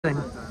Good.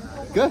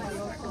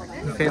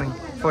 You feeling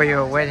for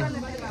your wedding?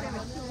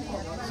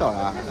 It's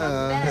alright.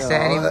 Is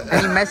there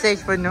any message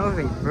for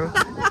Novi, bro? No,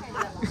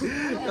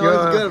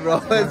 it's good,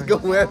 bro. It's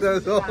good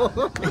weather, so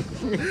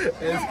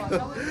it's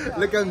good.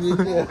 Look at me.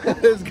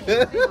 It's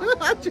good.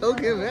 I'm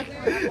joking, man.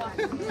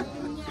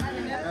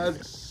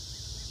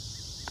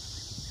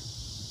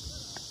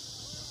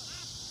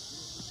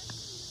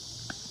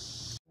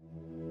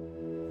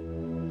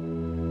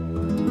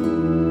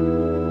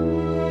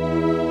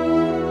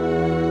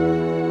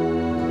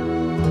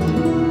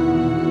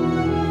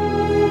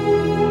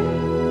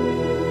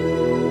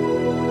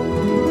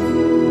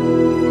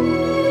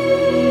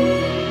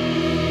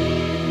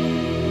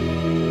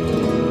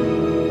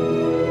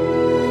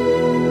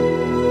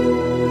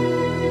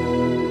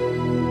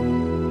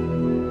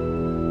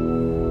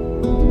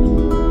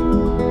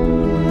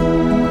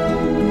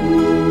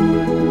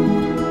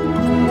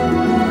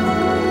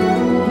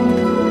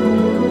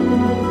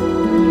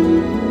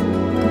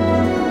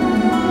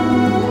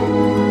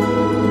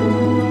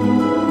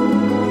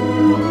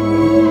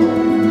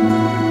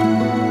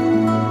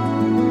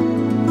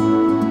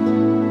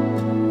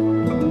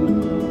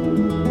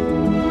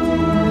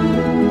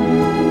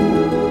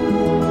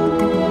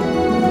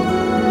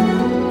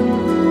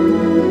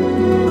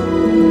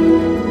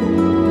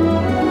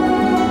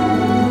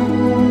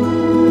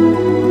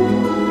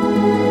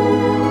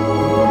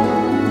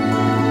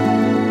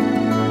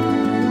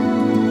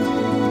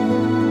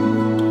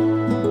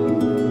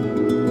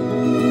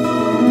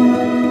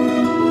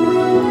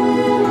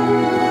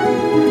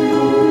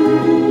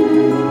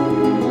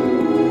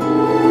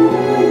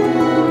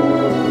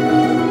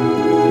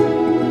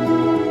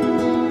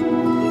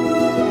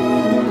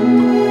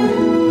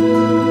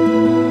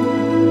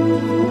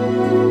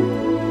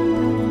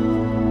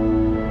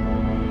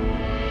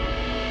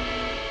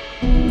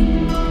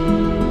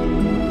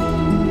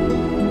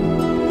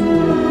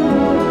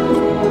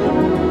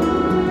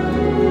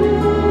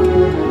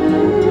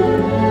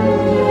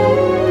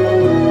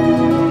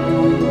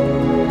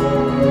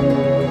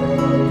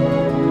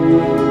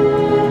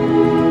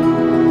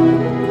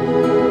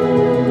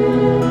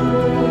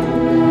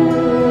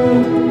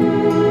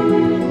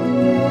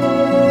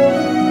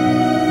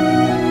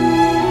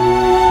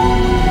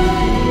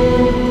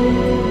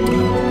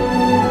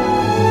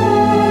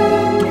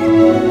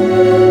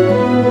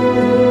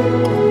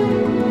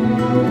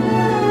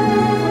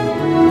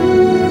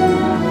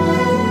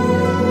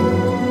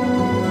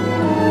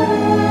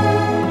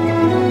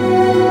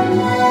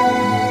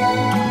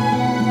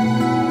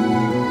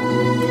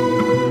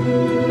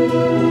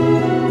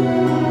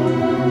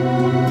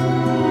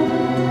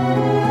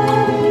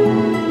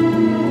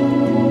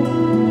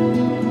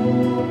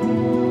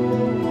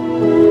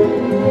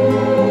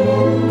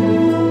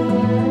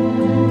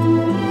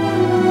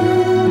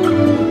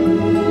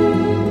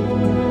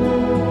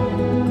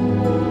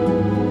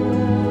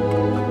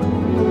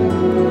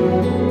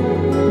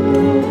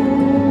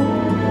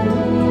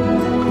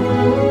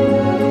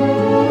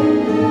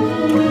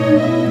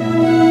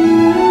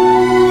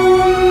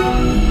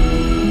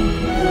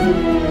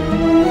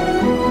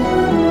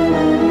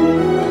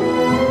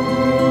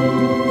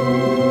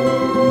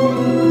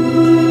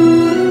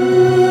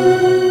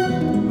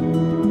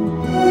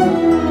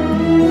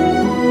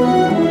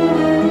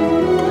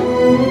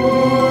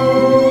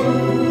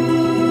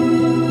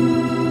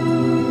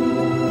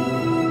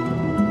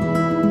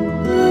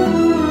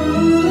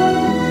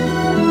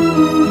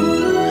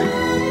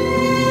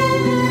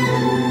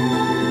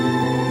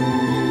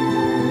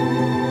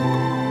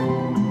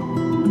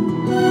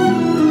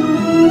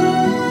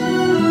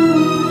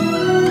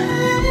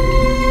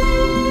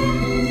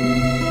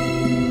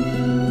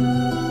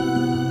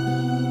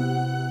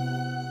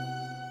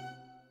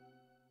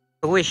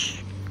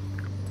 Wish.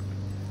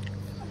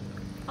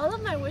 All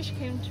of my wish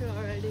came true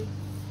already.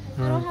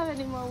 I don't have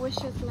any more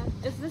wishes left.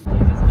 Is this? Just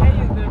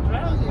wear the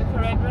dress, the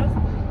correct dress.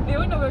 They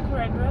won't know the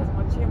correct dress.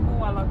 But you move a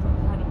lot of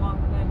Hanamang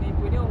and they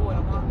put it over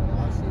the mark.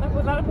 That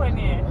was that point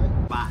here.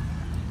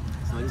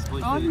 So it's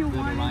supposed Oh, to you be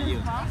want around you.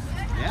 it?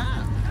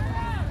 Yeah.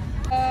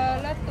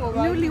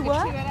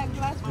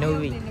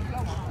 Novi.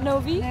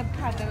 Novi?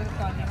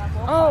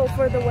 Oh,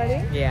 for the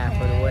wedding? Yeah,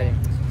 for the wedding.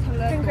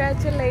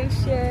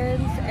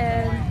 Congratulations,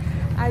 and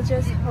I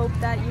just hope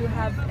that you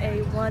have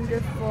a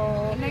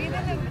wonderful,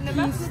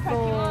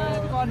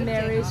 peaceful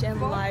marriage and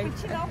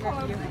life ahead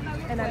of you.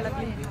 And I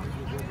love you.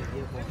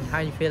 How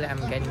you feel? I'm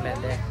getting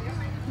back there.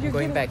 I'm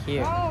going back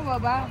here.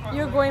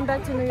 You're going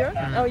back to New York?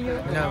 Oh,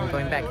 you? No, I'm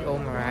going back to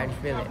Omar. How do you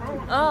feel it?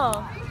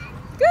 Oh,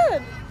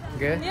 good.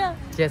 Good? Yeah.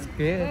 Just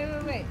good.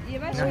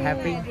 Not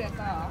happy?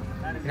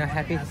 Not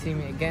happy to see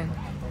me again?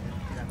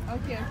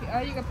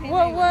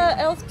 What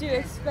else do you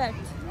expect?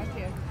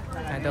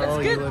 I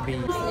thought you would be.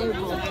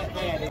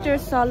 Mr.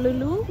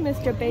 Salulu,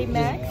 Mr.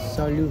 Baymax.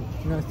 Salu.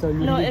 No,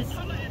 Salu. No, it's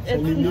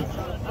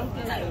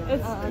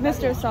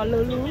Mr.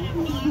 Salulu.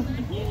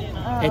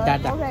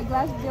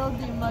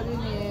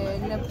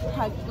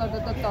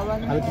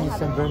 How do you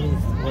some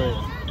Burmese word?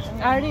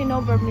 I already know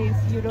Burmese.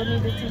 You don't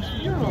need to teach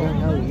me.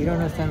 You don't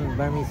know some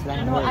Burmese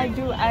slang No, words. I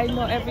do. I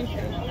know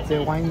everything.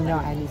 So why you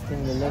not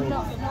understand the lyrics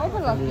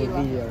from the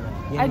video?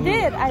 I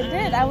did.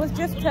 I was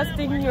just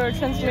testing your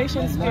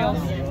translation skills.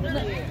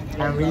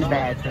 I'm really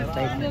bad at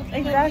translation.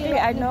 Exactly,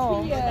 I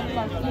know.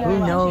 Who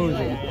knows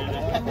it?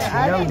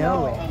 You don't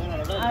know it.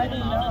 I already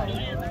know it.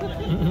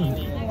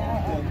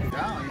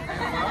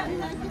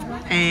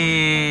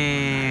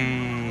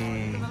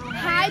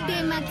 Hi,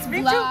 Baymax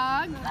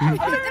vlog.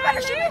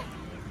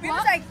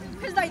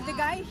 Because like the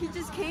guy, he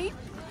just came,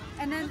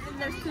 and then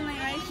there's two lane,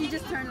 right? He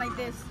just turned like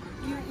this.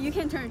 You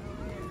can turn,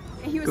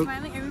 and he was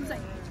smiling, and he was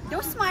like,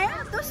 don't smile.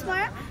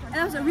 And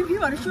I was like, repeat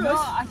what it shows.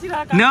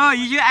 No,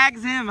 you should ask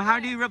him. How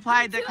do you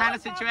reply to that kind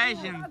of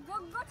situation? Go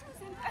to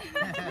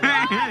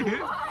the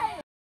same.